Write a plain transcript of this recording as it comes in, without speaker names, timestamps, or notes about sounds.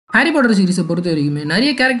Harry Potter சீரிஸை பொறுத்த வரைக்குமே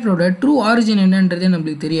நிறைய கேரக்டரோட ட்ரூ ஆரிஜின் என்னன்றதே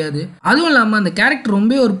நம்மளுக்கு தெரியாது. அதுவும் இல்லாமல் அந்த கேரக்டர்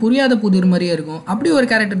ரொம்ப ஒரு புரியாத புதிர் மாதிரியே இருக்கும். அப்படி ஒரு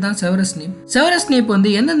கேரக்டர் தான் செவரஸ் ஸ்னேப். செவரஸ் ஸ்னேப்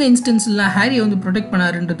வந்து எந்தெந்த இன்ஸ்டன்ஸ்லாம் ஹாரியை வந்து ப்ரொடெக்ட்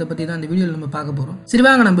பண்ணாருன்றதை பற்றி தான் அந்த வீடியோவில் நம்ம பார்க்க போகிறோம். சரி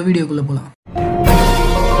வாங்க நம்ம வீடியோக்குள்ளே போகலாம்.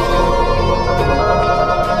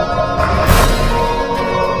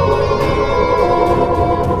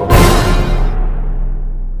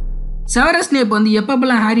 செவரஸ் ஸ்னேப் வந்து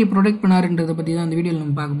எப்பப்பெல்லாம் ஹாரியை ப்ரொடெக்ட் பண்ணாருன்றதை பற்றி தான் அந்த வீடியோவில்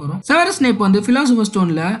நம்ம பார்க்க போகிறோம். செவரஸ் ஸ்னேப் வந்து ஃபிலாசபர்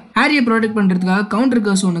ஸ்டோனில் ஹாரியை ப்ரொடெக்ட் பண்ணுறதுக்காக கவுண்டர்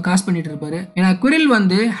கர்ஸ் ஒன்று காஸ்ட் பண்ணிட்டு இருப்பாரு. ஏன்னா குரில்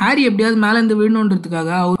வந்து ஹாரி எப்படியாவது மேலேருந்து விழணுன்றதுக்காக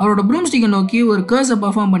அவரோட ப்ரூம் ஸ்டிக்கை நோக்கி ஒரு கர்ஸை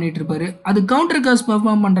பர்ஃபார்ம் பண்ணிட்டு இருப்பாரு. அது கவுண்டர் கர்ஸ்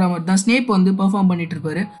பர்ஃபார்ம் பண்ணுற மாதிரி தான் ஸ்னேப் வந்து பர்ஃபார்ம் பண்ணிட்டு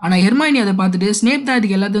இருப்பாரு. ஆனால் ஹெர்மைனி அதை பார்த்துட்டு ஸ்னேப் தான்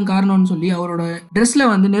இதுக்கு எல்லாத்துக்கும் காரணம்னு சொல்லி அவரோட ட்ரெஸ்ல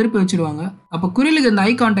வந்து நெருப்பு வச்சிருவாங்க. அப்போ குரிலுக்கு இந்த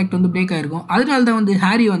ஐ கான்டாக்ட் வந்து பிரேக் ஆயிருக்கும். அதனால தான் வந்து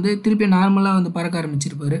ஹாரி வந்து திருப்பி நார்மலாக வந்து பறக்க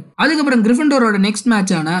ஆரம்பிச்சிருப்பாரு. அதுக்கப்புறம் கிரிஃபிண்டோரோட நெக்ஸ்ட்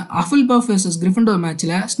மேட்சான ஹஃபில்பஃப் வெர்சஸ் கிரிஃபிண்டோர்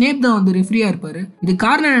மேட்ச்ல ஸ்னேப் தான் வந்து ரெஃப்ரியா இருப்பாரு. இது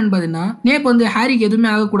காரணம் என்பதுன்னா ஸ்னேப் வந்து ஹாரிக்கு எதுவுமே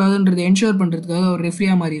ஆகக்கூடாதுன்றதை என்ஷூர் பண்றதுக்காக ஒரு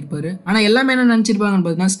ரெஃப்ரியா மாறி இருப்பாரு. ஆனா எல்லாமே என்ன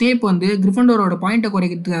நினைச்சிருப்பாங்கன்னு ஸ்னேப் வந்து கிரிஃபிண்டோரோட பாயிண்ட்டை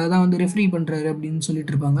குறைக்கிறதுக்காக தான் வந்து ரெஃப்ரி பண்றாரு அப்படின்னு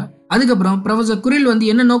சொல்லிட்டு இருப்பாங்க. அதுக்கப்புறம் ப்ரொஃபசர் குரில் வந்து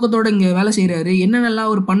என்ன நோக்கத்தோட இங்க வேலை செய்யறாரு, என்னென்னலாம்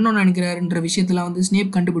அவர் பண்ணணும்னு நினைக்கிறாருன்ற விஷயத்தெல்லாம் வந்து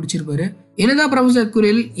ஸ்னேப் கண்டுபிடிச்சிருப்பாரு. என்னதான் ப்ரொஃபசர்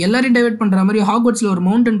குரில் எல்லாரையும் டைவர்ட் பண்ற மாதிரி ஹாக்வர்ட்ஸ்ல ஒரு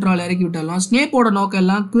மவுண்டன் ட்ரால் இறக்கி விட்டாலும் ஸ்னேப்போட நோக்கம்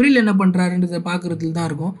எல்லாம் குரில் என்ன பண்றாருன்றதை பாக்குறதுல தான்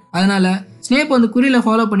இருக்கும். அதனால ஸ்னேப் வந்து குரிலை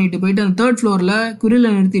ஃபாலோ பண்ணிட்டு போயிட்டு அந்த 3rd ஃப்ளோர்ல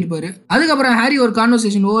குரிலை நிறுத்திருப்பாரு. அதுக்கப்புறம் ஹாரி ஒரு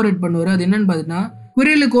கான்வர்சேஷன் ஓவர் ஹெட் பண்ணுவாரு. அது என்னன்னு பாத்தீங்கன்னா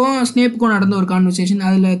குரிலுக்கும் ஸ்னேப்புக்கும் நடந்த ஒரு கான்வர்சேஷன்.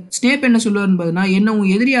 அதுல ஸ்னேப் என்ன சொல்லுவாருன்னு பாத்தீங்கன்னா என்ன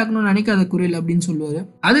உன் எதிரியாக்கணும்னு நினைக்காத குரில் அப்படின்னு சொல்லுவாரு.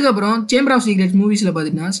 அதுக்கப்புறம் சேம்பர் ஆஃப் சீக்ரெட்ஸ் மூவிஸ்ல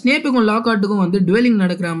பாத்தீங்கன்னா ஸ்னேப்புக்கும் லாக்ஹார்ட்டுக்கும் வந்து டுவெலிங்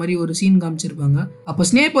நடக்கிற மாதிரி ஒரு சீன் காமிச்சிருப்பாங்க. அப்போ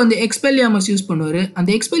ஸ்னேப் வந்து எக்ஸ்பெல்லியாமஸ் யூஸ் பண்ணுவாரு. அந்த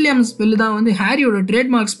எக்ஸ்பெல்லியாமஸ் ஸ்பெல் தான் வந்து ஹாரியோட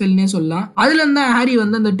ட்ரேட்மார்க் ஸ்பெல்னே சொல்லலாம். அதுல இருந்தா ஹாரி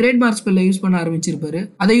வந்து அந்த ட்ரேட்மார்க் ஸ்பெல்லை யூஸ் பண்ண ஆரம்பிச்சிருப்பாரு.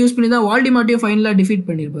 அதை யூஸ் பண்ணி தான் வால்டிமார்ட்டையும் ஃபைனலா டிஃபீட்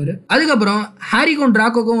பண்ணிருப்பாரு. அதுக்கப்புறம் ஹாரிக்கும்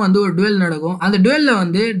டிராக்கோக்கும் வந்து ஒரு டுவெல் நடக்கும். அந்த டுவெல்ல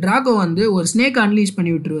வந்து டிராக்கோ வந்து ஒரு ஸ்னேக் அன்லீஸ்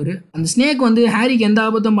பண்ணி விட்டுருவாரு. அந்த ஸ்னேக் வந்து ஹாரிக்கு எந்த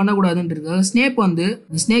ஆபத்தும் பண்ணக்கூடாதுன்றதுக்காக ஸ்னேப் வந்து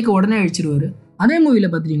அந்த ஸ்னேக்கை உடனே அழிச்சிருவாரு. அதே மூவில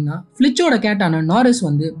பாத்தீங்கன்னா ஃபிளிச்சோட கேட்டான நாரிஸ்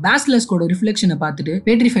வந்து பேசிலஸ்கோட ரிஃப்ளெக்ஷனை பார்த்துட்டு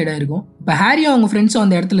பேட்ரிஃபைடா இருக்கும். இப்ப ஹாரியும் அவங்க ஃப்ரெண்ட்ஸும்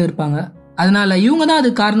அந்த இடத்துல இருப்பாங்க. அதனால இவங்க தான் அது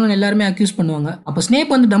காரணம்னு எல்லாருமே அக்யூஸ் பண்ணுவாங்க. அப்போ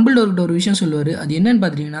ஸ்னேப் வந்து டம்பிள்டோர்கிட்ட ஒரு விஷயம் சொல்லுவாரு. அது என்னன்னு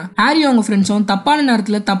பாத்தீங்கன்னா ஹாரி அவங்க ஃப்ரெண்ட்ஸும் தப்பான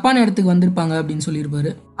நேரத்துல தப்பான இடத்துக்கு வந்திருப்பாங்க அப்படின்னு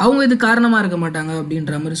சொல்லியிருப்பாரு. அவங்க இது காரணமா இருக்க மாட்டாங்க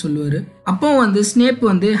அப்படின்ற மாதிரி சொல்லுவாரு. அப்போ வந்து ஸ்னேப்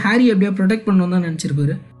வந்து ஹாரி எப்படியா ப்ரொடெக்ட் பண்ணணும் தான்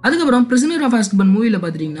நினைச்சிருப்பாரு. அதுக்கப்புறம் பிரிசனர் ஆஃப் அஸ்கபன் மூவில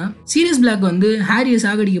பாத்தீங்கன்னா சீரியஸ் பிளாக் வந்து ஹாரியை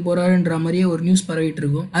சாகடிக்க போறாருன்ற மாதிரியே ஒரு நியூஸ் பரவிட்டு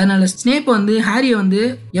இருக்கும். அதனால ஸ்னேப் வந்து ஹாரியை வந்து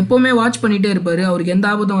எப்பவுமே வாட்ச் பண்ணிட்டே இருப்பாரு, அவருக்கு எந்த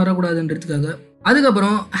ஆபத்தும் வரக்கூடாதுன்றதுக்காக.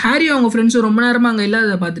 அதுக்கப்புறம் ஹாரி அவங்க ஃப்ரெண்ட்ஸும் ரொம்ப நேரமா அங்கே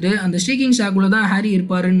இல்லாத பார்த்துட்டு அந்த ஸ்ட்ரீக்கிங் ஷாக்குள்ள தான் ஹாரி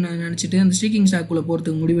இருப்பாருன்னு நினைச்சிட்டு அந்த ஸ்ட்ரீக்கிங் ஷாக்குள்ள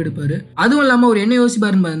போறதுக்கு முடிவெடுப்பாரு. அதுவும் இல்லாம ஒரு என்ன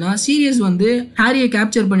யோசிப்பாருன்னு பார்த்தீங்கன்னா சீரியஸ் வந்து ஹாரியை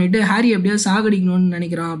கேப்சர் பண்ணிட்டு ஹாரி எப்படியாவது சாகடிக்கணும்னு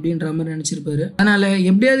நினைக்கிறான் அப்படின்ற மாதிரி நினைச்சிருப்பாரு. அதனால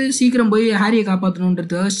எப்படியாவது சீக்கிரம் போய் ஹாரியை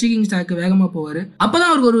காப்பாற்றணுன்றதுக்காக ஸ்ட்ரீக்கிங் ஷாக்கு வேகமா போவாரு. அப்பதான்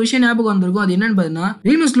அவருக்கு ஒரு விஷயம் ஞாபகம் வந்திருக்கும். அது என்னன்னு பார்த்தீங்கன்னா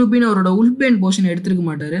ரீமஸ் லூபின் அவரோட உல்பேன் போர்ஷன் எடுத்துருக்க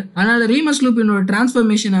மாட்டாரு. அதனால ரீமஸ் லூபினோட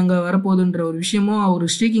டிரான்ஸ்ஃபர்மேஷன் அங்க வரப்போகுதுன்ற ஒரு விஷயமும் அவர்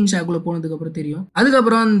ஸ்ட்ரீக்கிங் ஷாக்குள்ள போனதுக்கு அப்புறம் தெரியும்.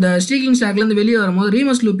 அதுக்கப்புறம் இந்த ஸ்ட்ரீக்கிங் ஷாக்ல இருந்து வரும்போது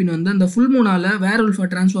ரீமஸ் லூபின் வந்து அந்த ஃபுல் மூனால வேர்வல்ஃபா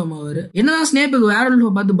டிரான்ஸ்ஃபார்ம் ஆவாரு. என்னதான் ஸ்னேப்புக்கு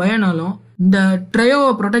வேர்வல்ஃபா பார்த்து பயனாலும் இந்த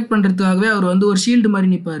ட்ரையோவை ப்ரொடெக்ட் பண்றதுக்காகவே அவர் வந்து ஒரு ஷீல்டு மாதிரி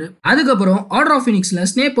நிற்பாரு. அதுக்கப்புறம் ஆர்டர் ஆஃப் ஃபீனிக்ஸ்ல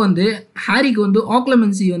ஸ்னேப் வந்து ஹாரிக்கு வந்து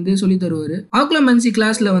ஆக்லமென்சி வந்து சொல்லி தருவாரு. ஆக்லமென்சி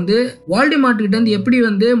கிளாஸ்ல வந்து வால்டிமார்ட் கிட்ட இருந்து எப்படி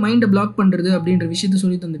வந்து மைண்டை பிளாக் பண்றது அப்படின்ற விஷயத்த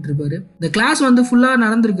சொல்லி தந்துட்டு இருப்பாரு. இந்த கிளாஸ் வந்து ஃபுல்லா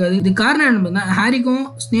நடந்திருக்காது. இது காரணம் என்ன ஹாரிக்கும்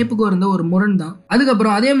ஸ்னேப்புக்கும் இருந்த ஒரு முரண் தான்.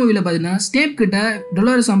 அதுக்கப்புறம் அதே மூவில பாத்தீங்கன்னா ஸ்னேப் கிட்ட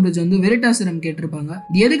டொலோரஸ் அம்பிரிட்ஜ் வந்து வெரிட்டாசிரம் கேட்டிருப்பாங்க.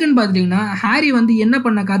 இது எதுக்குன்னு பாத்தீங்கன்னா ஹாரி வந்து என்ன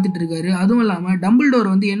பண்ண காத்துட்டு இருக்காரு, அதுவும் இல்லாம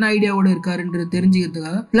டம்பிள்டோர் வந்து என்ன ஐடியாவோட இருக்காருன்றது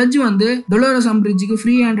தெரிஞ்சுக்கிறதுக்காக பிளட்ஜ் வந்து டொலோரஸ் அம்பிரிட்ஜுக்கு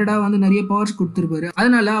ஃப்ரீ ஹேண்டடா வந்து நிறைய பவர்ஸ் கொடுத்துருப்பாரு.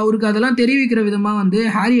 அதனால அவருக்கு அதெல்லாம் தெரிவிக்கிற விதமா வந்து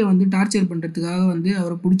ஹாரியை வந்து டார்ச்சர் பண்றதுக்காக வந்து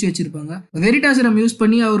அவரை பிடிச்சி வச்சிருப்பாங்க. வெரிட்டாசிரம் யூஸ்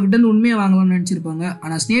பண்ணி அவர்கிட்ட இருந்து உண்மையை வாங்கலாம்னு நினைச்சிருப்பாங்க.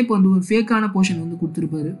 ஆனா ஸ்னேப் வந்து ஒரு ஃபேக்கான போர்ஷன் வந்து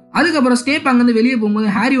கொடுத்துருப்பாரு. அதுக்கப்புறம் ஸ்னேப் அங்கிருந்து வெளியே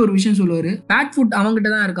போகும்போது ஹாரி ஒரு விஷயம் சொல்லுவாரு. பேட் ஃபுட்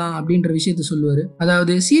அவங்ககிட்ட தான் இருக்கான் அப்படின்ற விஷயத்த சொல்லுவாரு.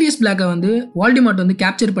 அதாவது சீரியஸ் பிளாக்கை வந்து வால்டிமார்ட் வந்து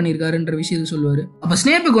கேப்சர் பண்ணிருக்காருன்ற விஷயத்த சொல்லுவாரு. அப்ப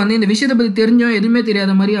ஸ்னேப்புக்கு வந்து இந்த விஷயத்தை பத்தி தெரிஞ்சோம் எதுவுமே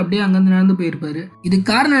தெரியாத மாதிரி அப்படியே அங்கிருந்து நடந்து போயிருப்பாரு. இது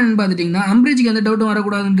காரணம் என்னன்னு பாத்துட்டீங்கன்னா அம்பிரிட்ஜுக்கு எந்த டவுட்டும்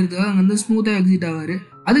வரக்கூடாதுன்றதுக்காக அங்கிருந்து ஸ்மூத்தா எக்ஸிட் ஆவாரு.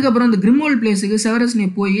 அதுக்கப்புறம் அந்த கிரிமோல்ட் பிளேஸுக்கு செவரஸ்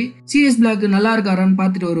ஸ்னேப் போய் சீரியஸ் பிளாக் நல்லா இருக்காரான்னு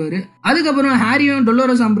பார்த்துட்டு வருவாரு. அதுக்கப்புறம் ஹாரியும்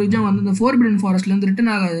டொலோரஸ் அம்பிரிட்ஜும் வந்து இந்த ஃபோர்பிடன் ஃபாரஸ்ட்ல இருந்து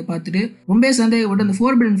ரிட்டர்ன் ஆகாத பார்த்துட்டு ரொம்ப சந்தேகப்பட்டு அந்த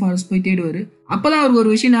ஃபோர்பிடன் ஃபாரஸ்ட் போய் தேடுவாரு. அப்பதான் அவருக்கு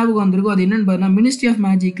ஒரு விஷயம் ஞாபகம் வந்திருக்கும். அது என்னன்னு பார்த்தீங்கன்னா மினிஸ்ட்ரி ஆஃப்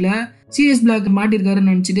மேஜிக்ல சீரியஸ் பிளாக்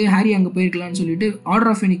மாட்டிருக்காருன்னு நினைச்சிட்டு ஹாரி அங்க போயிருக்கலாம்னு சொல்லிட்டு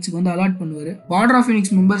ஆர்டர் ஆஃப் ஃபீனிக்ஸ்க்கு வந்து அலாட் பண்ணுவாரு. ஆர்டர் ஆஃப்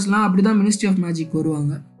ஃபீனிக்ஸ் மெம்பர்ஸ்லாம் அப்படிதான் மினிஸ்ட்ரி ஆஃப் மேஜிக்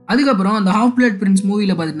வருவாங்க. அதுக்கப்புறம் அந்த ஹாஃப் பிளட் பிரின்ஸ்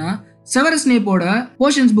மூவில பாத்தீங்கன்னா செவரஸ் ஸ்னேப்போட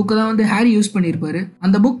போஷன்ஸ் புக் தான் வந்து ஹாரி யூஸ் பண்ணிருப்பாரு.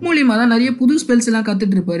 அந்த புக் மூலியமா தான் நிறைய புது ஸ்பெல்ஸ் எல்லாம்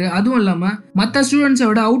கத்துட்டு இருப்பாரு. அதுவும் இல்லாம மத்த ஸ்டூடெண்ட்ஸை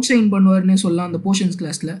விட அவுட் ஷைன் பண்ணுவாருன்னு சொல்லலாம் அந்த போஷன்ஸ்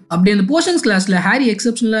கிளாஸ்ல. அப்படி அந்த போஷன்ஸ் கிளாஸ்ல ஹாரி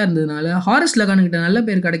எக்ஸப்ஷனலா இருந்ததுனால ஹாரஸ் லகான் கிட்ட நல்ல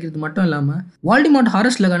பேர் கிடைக்கிறது மட்டும் இல்லாம வால்டிமார்ட்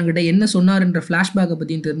ஹாரஸ் லகான் கிட்ட என்ன சொன்னாருன்ற பிளாஷ்பேக்கை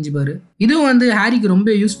பத்தியும் தெரிஞ்சுப்பாரு. இதுவும் வந்து ஹாரிக்கு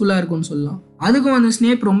ரொம்ப யூஸ்ஃபுல்லா இருக்கும்னு சொல்லலாம். அதுக்கும் வந்து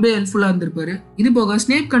ஸ்னேப் ரொம்ப ஹெல்ப்ஃபுல்லா இருந்திருப்பாரு. இது போக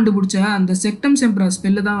ஸ்னேப் கண்டுபிடிச்ச அந்த செக்டம் செம்ப்ரா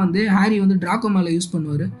ஸ்பெல்ல தான் வந்து ஹாரி வந்து டிராகோ மேல யூஸ்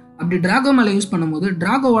பண்ணுவாரு. அப்படி டிராகோ மேல யூஸ் பண்ணும்போது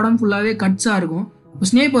டிராகோ உடம்பு ஃபுல்லாவே கட்ஸா இருக்கும். இப்போ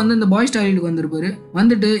ஸ்னேப் வந்து இந்த பாய்ஸ் டாய்லெட்டுக்கு வந்திருப்பாரு.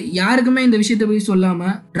 வந்துட்டு யாருக்குமே இந்த விஷயத்தை போய்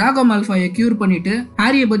சொல்லாம டிராகோ மால்ஃபாயை கியூர் பண்ணிட்டு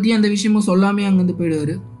ஹாரியை பத்தி அந்த விஷயமும் சொல்லாமே அங்கிருந்து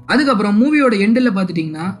போயிடுவாரு. அதுக்கப்புறம் மூவியோட எண்டில்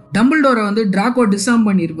பார்த்துட்டீங்கன்னா டம்பிள்டோரை வந்து டிராகோ டிஸ்ஆர்ம்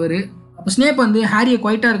பண்ணியிருப்பாரு. அப்போ ஸ்னேப் வந்து ஹாரியை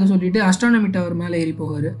குவைட்டா இருக்க சொல்லிட்டு அஸ்ட்ரானமி டவர் மேலே ஏறி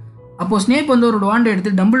போவாரு. அப்போ ஸ்னேப் வந்து ஒரு வாண்டை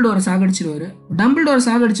எடுத்து டம்பிள்டோரை சாகடிச்சிருவாரு. டம்பிள்டோரை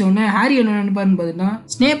சாகடிச்ச உடனே ஹாரி என்ன நினைப்பாருன்னு பார்த்தீங்கன்னா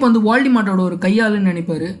ஸ்னேப் வந்து வால்டிமார்ட்டோட ஒரு கையாளுன்னு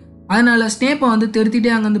நினைப்பாரு. அதனால ஸ்னேப்பை வந்து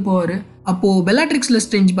தெருத்திட்டே அங்கேருந்து போவாரு. அப்போ பெல்லாட்ரிக்ஸ்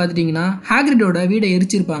லெஸ்ட்ரேஞ்ச் பார்த்துட்டீங்கன்னா ஹாக்ரிடோட வீடை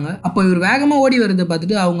எரிச்சிருப்பாங்க. அப்போ இவர் வேகமா ஓடி வரதை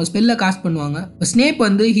பார்த்துட்டு அவங்க ஸ்பெல்ல காஸ்ட் பண்ணுவாங்க. ஸ்னேப்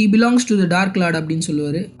வந்து he belongs to the dark Lord அப்படின்னு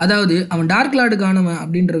சொல்லுவாரு. அதாவது அவன் டார்க் லார்டுக்கானவன்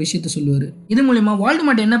அப்படின்ற விஷயத்த சொல்லுவாரு. இது மூலமா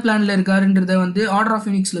வால்டமார்ட் என்ன பிளான்ல இருக்காருன்றத வந்து ஆர்டர் ஆஃப்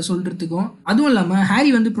ஃபீனிக்ஸ்ல சொல்றதுக்கும் அதுவும் இல்லாம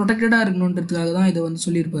ஹாரி வந்து ப்ரொடெக்டடா இருக்கணும்ன்றதுக்காக தான் இதை வந்து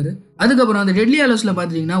சொல்லியிருப்பாரு. அதுக்கப்புறம் அந்த டெட்லி ஹாலோஸ்ல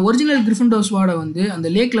பாத்தீங்கன்னா ஒரிஜினல் கிரிஃபிண்டோர் ஸ்வார்டை வந்து அந்த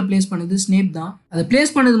லேக்ல பிளேஸ் பண்ணது ஸ்னேப் தான். அதை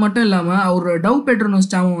பிளேஸ் பண்ணது மட்டும் இல்லாம அவரோட டவ் பெட்ரோனோஸ்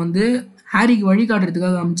ஸ்டாம்பை வந்து ஹாரிக்கு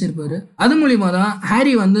வழிகாட்டுறதுக்காக அமைச்சிருப்பாரு. அது மூலியமா தான்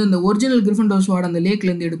ஹாரி வந்து இந்த ஒரிஜினல் கிரிஃபிண்டோர் ஸ்வார்ட் அந்த லேக்ல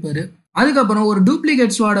இருந்து எடுப்பாரு. அதுக்கப்புறம் ஒரு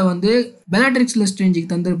டூப்ளிகேட் ஸ்வார்டை வந்து பெல்லாட்ரிக்ஸ்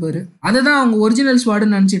லெஸ்ட்ரேஞ்சுக்கு தந்திருப்பாரு. அதை தான் அவங்க ஒரிஜினல்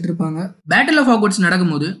ஸ்வார்டுன்னு நினைச்சிட்டு இருப்பாங்க. பேட்டில் ஆஃப் ஹாக்வர்ட்ஸ்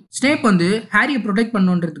நடக்கும்போது ஸ்னேப் வந்து ஹாரியை ப்ரொடெக்ட்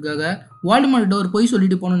பண்ணணுன்றதுக்காக வால்டமார்ட் ஒரு பொய்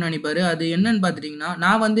சொல்லிட்டு போகணும்னு நினைப்பாரு. அது என்னன்னு பாத்துட்டீங்கன்னா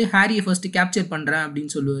நான் வந்து ஹாரியை ஃபர்ஸ்ட் கேப்சர் பண்றேன்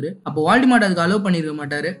அப்படின்னு சொல்லுவாரு. அப்போ வால்டமார்ட் அதுக்கு அலோவ் பண்ணிருக்க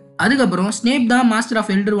மாட்டாரு. அதுக்கப்புறம் ஸ்னேப் தான் மாஸ்டர்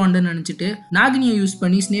ஆஃப் எல்டர் வாண்டுன்னு நினைச்சிட்டு நாகினியை யூஸ்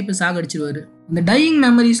பண்ணி ஸ்னேப்பை சாகடிச்சிருவாரு. இந்த டையிங்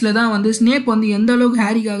மெமரிஸ்ல தான் வந்து ஸ்னேப் வந்து எந்த அளவுக்கு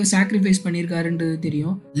ஹாரிக்காக சாக்ரிஃபைஸ் பண்ணியிருக்காருன்றது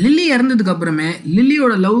தெரியும். லில்லி இறந்ததுக்கு அப்புறமே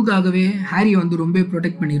லில்லியோட லவ்வுக்காகவே ஹாரி வந்து ரொம்ப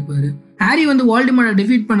ப்ரொடெக்ட் பண்ணியிருப்பாரு. ஹாரி வந்து வால்டமார்ட்டை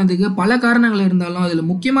டிஃபீட் பண்ணதுக்கு பல காரணங்கள் இருந்தாலும் அதுல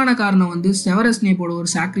முக்கியமான காரணம் வந்து செவரஸ் ஸ்னேப்போட ஒரு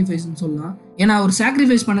சாக்ரிஃபைஸ்னு சொல்லலாம். ஏன்னா அவர்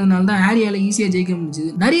சாக்ரிஃபைஸ் பண்ணதுனால தான் ஹாரியால ஈஸியா ஜெயிக்க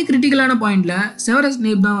முடிஞ்சது. நிறைய கிரிட்டிக்கலான பாயிண்ட்ல செவரஸ்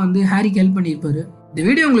ஸ்னேப் தான் வந்து ஹாரிக்கு ஹெல்ப் பண்ணியிருப்பாரு. இந்த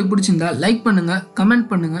வீடியோ உங்களுக்கு பிடிச்சிருந்தா லைக் பண்ணுங்க, கமெண்ட்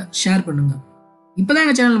பண்ணுங்க, ஷேர் பண்ணுங்க. இப்போதான்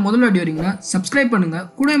எங்கள் சேனல் முதல்ல வாட்டி வரீங்கன்னா சப்ஸ்கிரைப் பண்ணுங்க,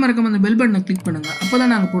 கூட மறக்காம அந்த பெல் பட்டனை கிளிக் பண்ணுங்க.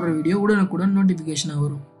 அப்போதான் நாங்கள் போடுற வீடியோ உடனுக்குடன் நோட்டிஃபிகேஷனாக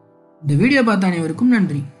வரும். இந்த வீடியோ பார்த்த அனைவருக்கும்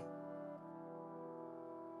நன்றி.